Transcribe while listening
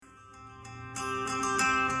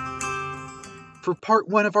For part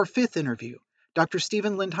one of our fifth interview, Dr.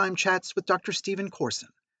 Stephen Lindheim chats with Dr. Stephen Corson.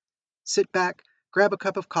 Sit back, grab a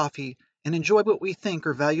cup of coffee, and enjoy what we think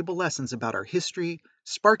are valuable lessons about our history,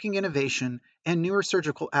 sparking innovation, and newer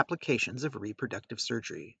surgical applications of reproductive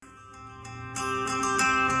surgery.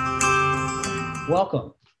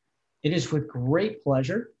 Welcome. It is with great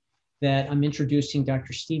pleasure that I'm introducing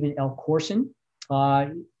Dr. Stephen L. Corson.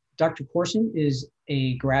 Dr. Corson is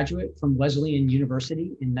a graduate from Wesleyan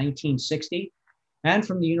University in 1960 and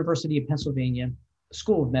from the University of Pennsylvania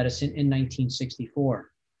School of Medicine in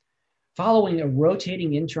 1964. Following a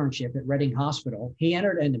rotating internship at Reading Hospital, he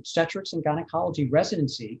entered an obstetrics and gynecology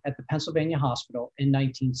residency at the Pennsylvania Hospital in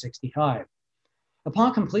 1965.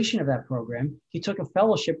 Upon completion of that program, he took a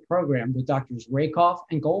fellowship program with Drs. Rakoff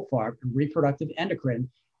and Goldfarb in reproductive endocrine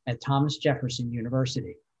at Thomas Jefferson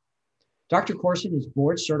University. Dr. Corson is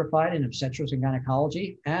board certified in obstetrics and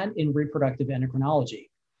gynecology and in reproductive endocrinology.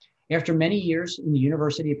 After many years in the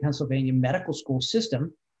University of Pennsylvania Medical School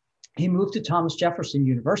system, he moved to Thomas Jefferson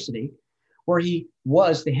University, where he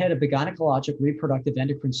was the head of the gynecologic reproductive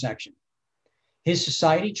endocrine section. His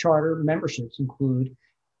society charter memberships include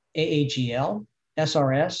AAGL,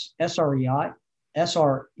 SRS, SREI,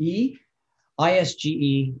 SRE,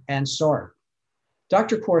 ISGE, and SART.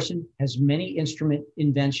 Dr. Corson has many instrument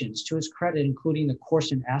inventions to his credit, including the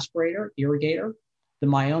Corson aspirator, irrigator, the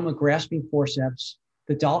myoma grasping forceps,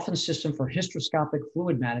 the Dolphin system for hysteroscopic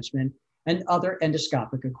fluid management, and other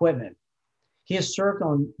endoscopic equipment. He has served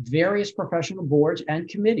on various professional boards and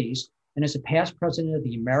committees and is a past president of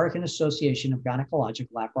the American Association of Gynecologic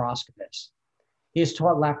Laparoscopists. He has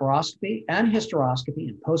taught laparoscopy and hysteroscopy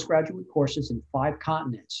in postgraduate courses in 5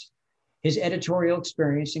 continents. His editorial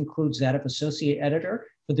experience includes that of associate editor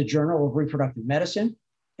for the Journal of Reproductive Medicine,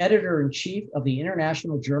 editor-in-chief of the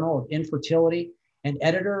International Journal of Infertility, and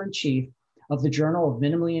editor-in-chief of the Journal of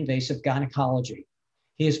Minimally Invasive Gynecology.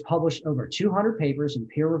 He has published over 200 papers in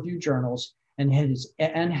peer-reviewed journals and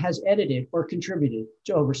has edited or contributed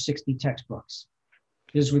to over 60 textbooks.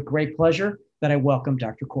 It is with great pleasure that I welcome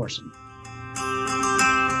Dr. Corson.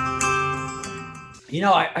 You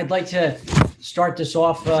know, I'd like to start this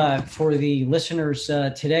off for the listeners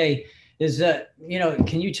today.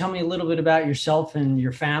 Can you tell me a little bit about yourself and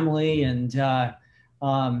your family and,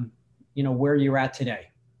 where you're at today?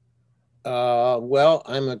 Well,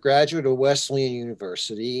 I'm a graduate of Wesleyan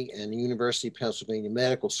University and the University of Pennsylvania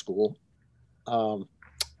Medical School.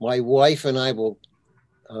 My wife and I will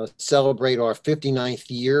celebrate our 59th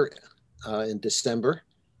year in December.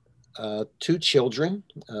 2 children,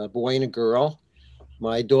 a boy and a girl.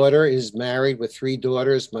 My daughter is married with 3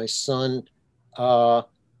 daughters. My son has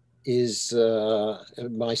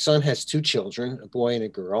 2 children, a boy and a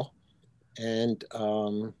girl. And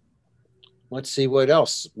let's see what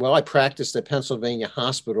else. Well, I practiced at Pennsylvania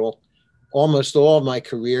Hospital almost all of my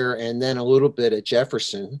career, and then a little bit at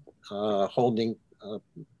Jefferson, holding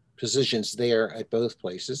positions there at both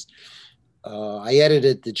places. I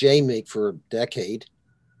edited the JMIG for a decade,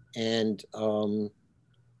 and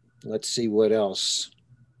let's see what else.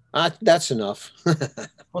 That's enough.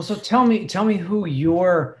 Well, so tell me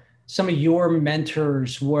who some of your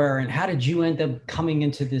mentors were, and how did you end up coming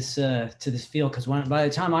into this field? Because by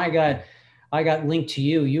the time I got linked to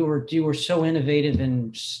you, you were so innovative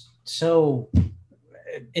and so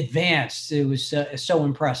advanced. It was so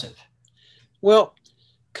impressive. Well,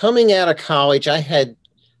 coming out of college, I had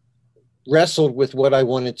wrestled with what I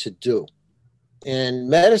wanted to do, and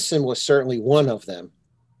medicine was certainly one of them.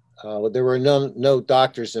 There were no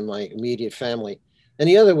doctors in my immediate family, and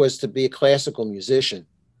the other was to be a classical musician.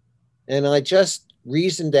 And I just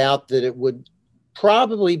reasoned out that it would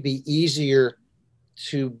probably be easier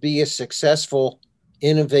to be a successful,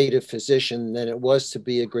 innovative physician than it was to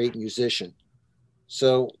be a great musician.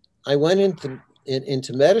 So I went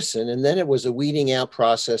into medicine, and then it was a weeding out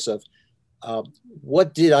process of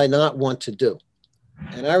what did I not want to do.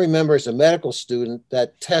 And I remember as a medical student,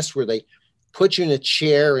 that test where they put you in a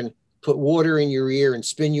chair and put water in your ear and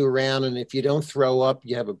spin you around, and if you don't throw up,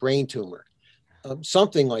 you have a brain tumor,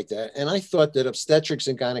 something like that. And I thought that obstetrics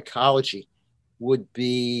and gynecology would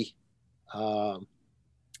be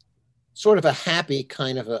sort of a happy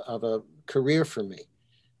kind of a career for me.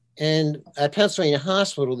 And at Pennsylvania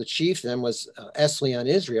Hospital, the chief then was Eslian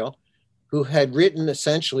Israel, who had written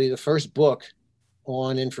essentially the first book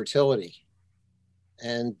on infertility.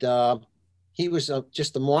 And he was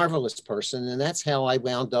just a marvelous person. And that's how I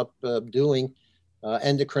wound up doing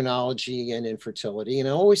endocrinology and infertility. And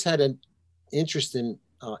I always had an interest in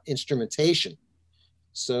instrumentation,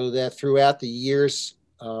 so that throughout the years,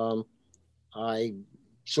 I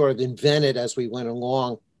sort of invented as we went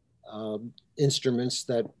along instruments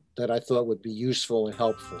that I thought would be useful and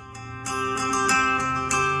helpful.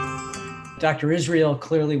 Dr. Israel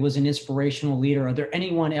clearly was an inspirational leader. Are there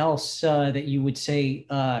anyone else that you would say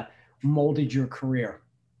molded your career?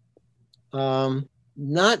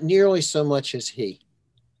 Not nearly so much as he.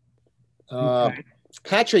 Okay.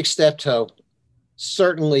 Patrick Steptoe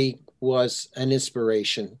certainly was an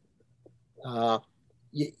inspiration.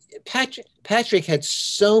 Patrick had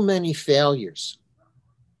so many failures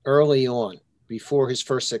early on before his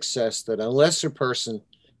first success that a lesser person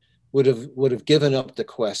would have given up the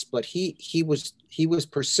quest. But he was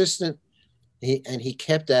persistent, and he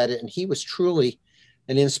kept at it, and he was truly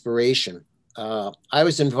an inspiration. I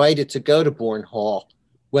was invited to go to Bourne Hall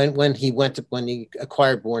when he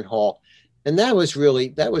acquired Bourne Hall, and that was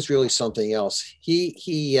really something else.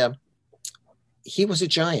 He was a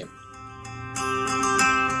giant.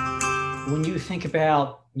 When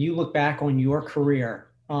you look back on your career,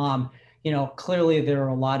 clearly there are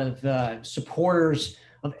a lot of supporters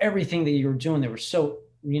of everything that you were doing. They were so,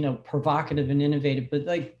 provocative and innovative,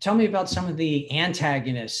 but tell me about some of the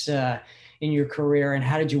antagonists in your career, and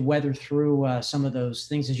how did you weather through some of those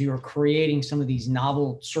things as you were creating some of these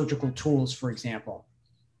novel surgical tools, for example?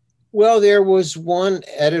 Well, there was one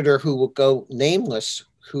editor who will go nameless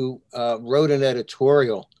who wrote an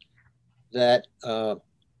editorial that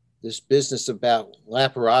this business about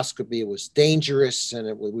laparoscopy was dangerous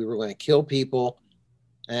and we were going to kill people.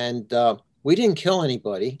 And we didn't kill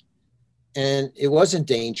anybody, and it wasn't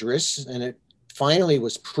dangerous. And it finally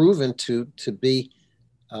was proven to be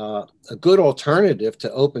a good alternative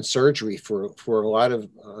to open surgery for a lot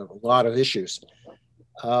of issues.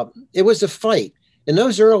 It was a fight. In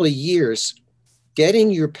those early years,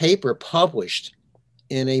 getting your paper published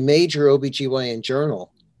in a major OBGYN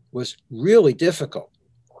journal was really difficult.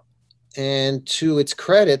 And to its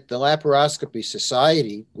credit, the Laparoscopy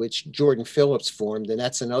Society, which Jordan Phillips formed, and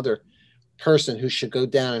that's another person who should go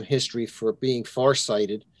down in history for being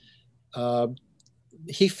farsighted,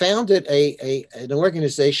 he founded an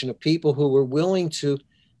organization of people who were willing to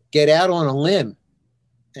get out on a limb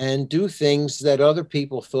and do things that other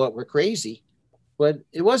people thought were crazy. But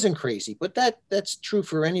it wasn't crazy. But that's true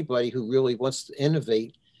for anybody who really wants to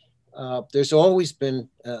innovate. There's always been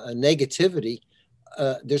a negativity.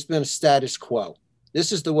 There's been a status quo.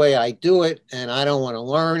 This is the way I do it, and I don't want to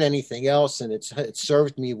learn anything else, and it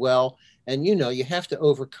served me well. And you have to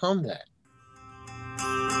overcome that.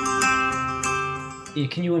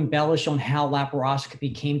 Can you embellish on how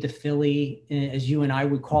laparoscopy came to Philly, as you and I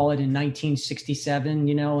would call it, in 1967?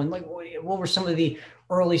 And what were some of the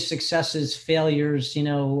early successes, failures,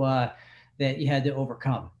 that you had to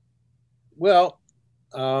overcome? Well,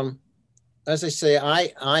 as I say,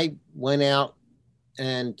 I went out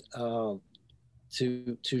and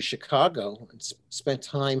to Chicago and spent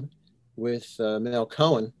time with Mel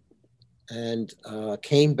Cohen, and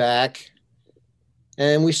came back,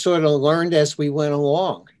 and we sort of learned as we went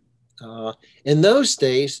along. In those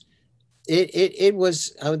days, it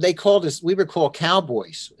was they called us, we were called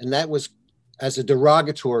cowboys, and that was as a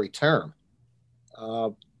derogatory term.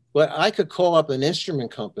 But I could call up an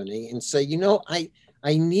instrument company and say,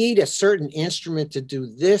 I need a certain instrument to do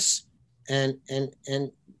this, and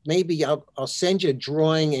maybe I'll send you a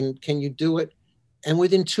drawing, and can you do it? And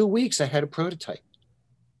within 2 weeks, I had a prototype.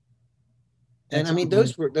 And I mean,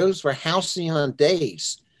 those were halcyon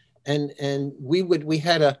days, and we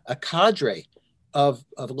had a cadre of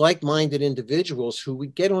like-minded individuals who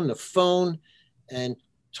would get on the phone and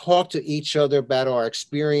talk to each other about our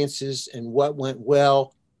experiences and what went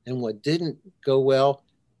well and what didn't go well.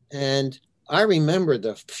 And I remember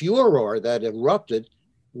the furor that erupted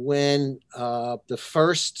when the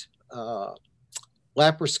first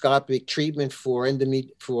laparoscopic treatment for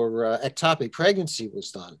ectopic pregnancy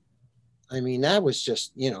was done. I mean, that was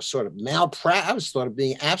just, sort of malpractice. I was thought of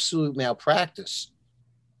being absolute malpractice.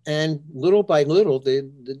 And little by little,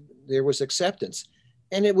 there was acceptance.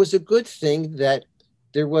 And it was a good thing that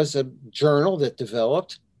there was a journal that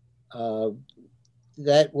developed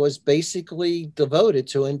that was basically devoted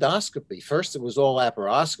to endoscopy. First, it was all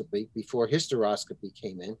laparoscopy before hysteroscopy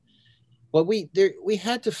came in. But we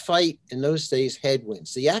had to fight in those days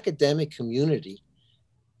headwinds. The academic community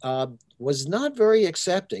was not very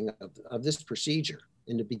accepting of this procedure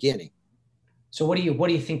in the beginning. So what do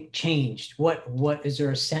you think changed? What is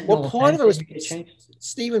there a sentinel? Well, part of it was, changed?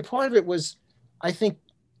 Stephen, part of it was, I think,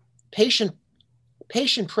 patient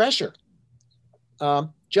pressure.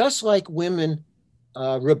 Just like women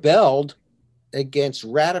rebelled against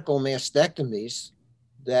radical mastectomies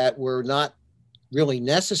that were not really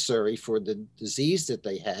necessary for the disease that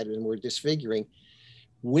they had and were disfiguring,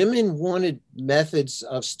 women wanted methods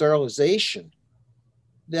of sterilization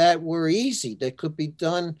that were easy, that could be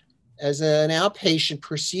done as an outpatient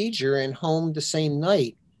procedure and home the same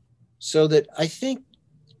night. So that I think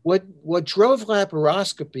what drove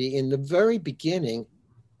laparoscopy in the very beginning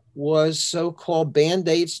was so-called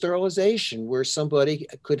Band-Aid sterilization, where somebody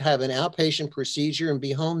could have an outpatient procedure and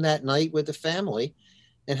be home that night with the family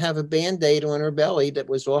and have a Band-Aid on her belly that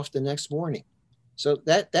was off the next morning. So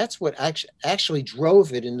that's what actually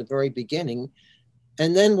drove it in the very beginning.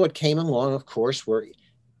 And then what came along, of course,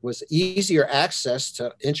 was easier access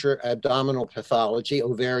to intra-abdominal pathology,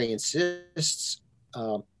 ovarian cysts,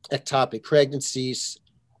 ectopic pregnancies,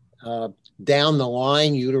 down the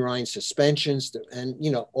line, uterine suspensions, and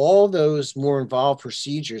all those more involved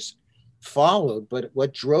procedures followed. But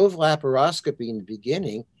what drove laparoscopy in the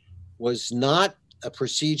beginning was not a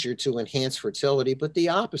procedure to enhance fertility, but the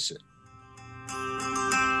opposite.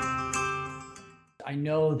 I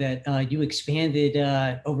know that you expanded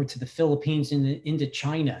over to the Philippines and into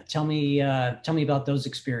China. Tell me about those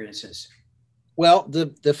experiences. Well,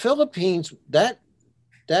 the Philippines, that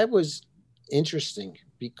was interesting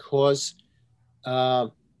because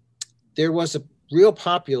there was a real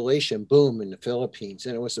population boom in the Philippines,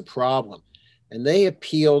 and it was a problem. And they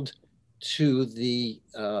appealed to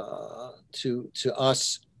to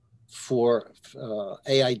us for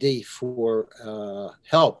AID for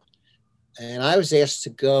help. And I was asked to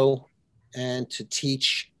go and to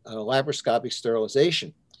teach laparoscopic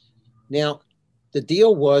sterilization. Now, the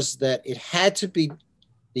deal was that the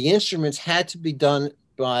instruments had to be done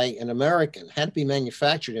by an American, had to be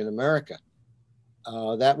manufactured in America.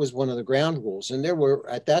 That was one of the ground rules. And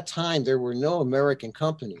at that time, there were no American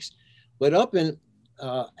companies. But up in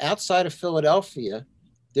outside of Philadelphia,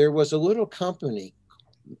 there was a little company,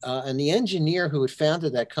 and the engineer who had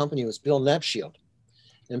founded that company was Bill Nepshield.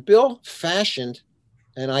 And Bill fashioned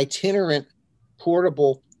an itinerant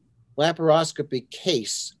portable laparoscopy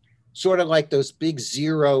case, sort of like those big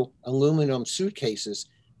Zero aluminum suitcases.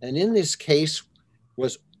 And in this case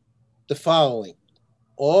was the following,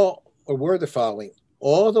 all the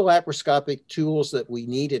laparoscopic tools that we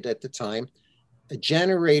needed at the time, a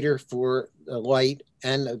generator for the light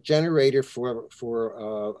and a generator for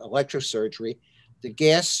electrosurgery, the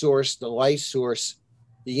gas source, the light source,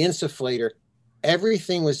 the insufflator.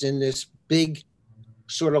 Everything was in this big,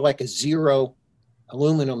 sort of like a Zero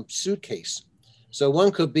aluminum suitcase. So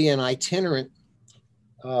one could be an itinerant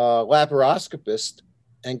laparoscopist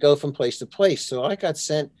and go from place to place. So I got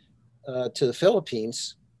sent to the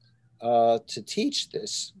Philippines to teach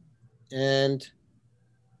this. And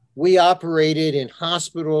we operated in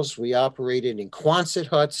hospitals, we operated in Quonset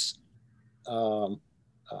huts,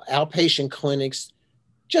 outpatient clinics,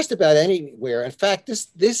 just about anywhere. In fact,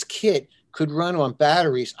 this kit could run on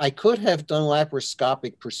batteries. I could have done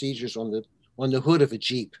laparoscopic procedures on the hood of a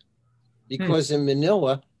Jeep, because in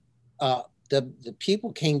Manila, the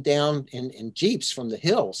people came down in Jeeps from the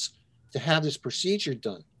hills to have this procedure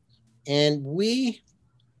done. And we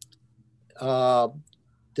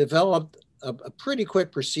developed a pretty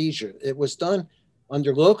quick procedure. It was done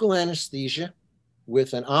under local anesthesia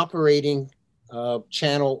with an operating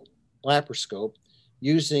channel laparoscope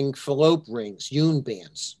using Fallope rings, Youn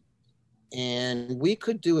bands. And we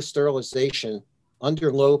could do a sterilization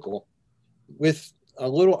under local with a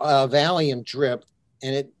little Valium drip,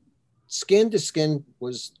 and it skin to skin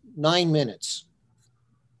was 9 minutes.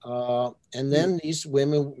 And then these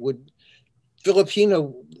women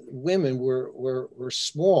Filipino women were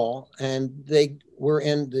small, and they were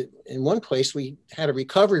in one place. We had a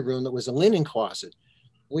recovery room that was a linen closet.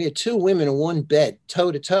 We had 2 women in one bed,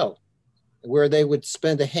 toe to toe, where they would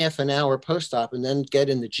spend a half an hour post-op and then get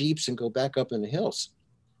in the Jeeps and go back up in the hills.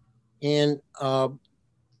 And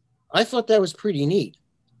I thought that was pretty neat,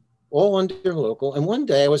 all under local. And one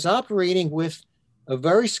day I was operating with a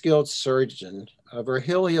very skilled surgeon,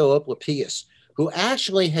 Virgilio Oplapius, who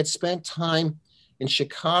actually had spent time in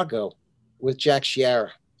Chicago with Jack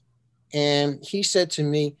Sciarra. And he said to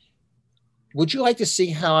me, "Would you like to see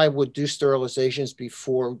how I would do sterilizations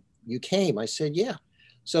before you came?" I said, "Yeah."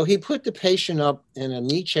 So he put the patient up in a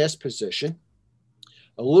knee chest position,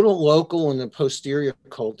 a little local in the posterior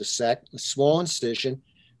cul-de-sac, a small incision,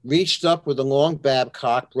 reached up with a long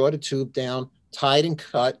Babcock, brought a tube down, tied and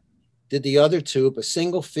cut, did the other tube, a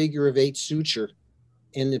single figure of 8 suture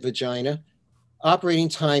in the vagina. Operating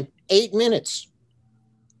time, 8 minutes,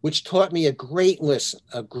 which taught me a great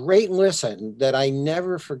lesson that I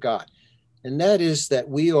never forgot. And that is that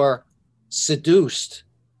we are seduced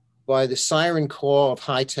by the siren call of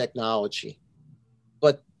high technology.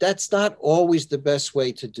 But that's not always the best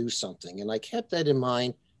way to do something. And I kept that in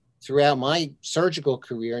mind. throughout my surgical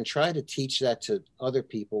career and try to teach that to other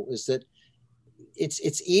people is that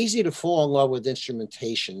it's easy to fall in love with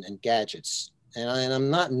instrumentation and gadgets. And I'm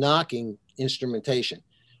not knocking instrumentation,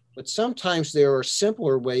 but sometimes there are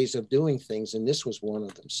simpler ways of doing things, and this was one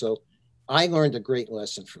of them. So I learned a great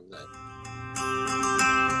lesson from that.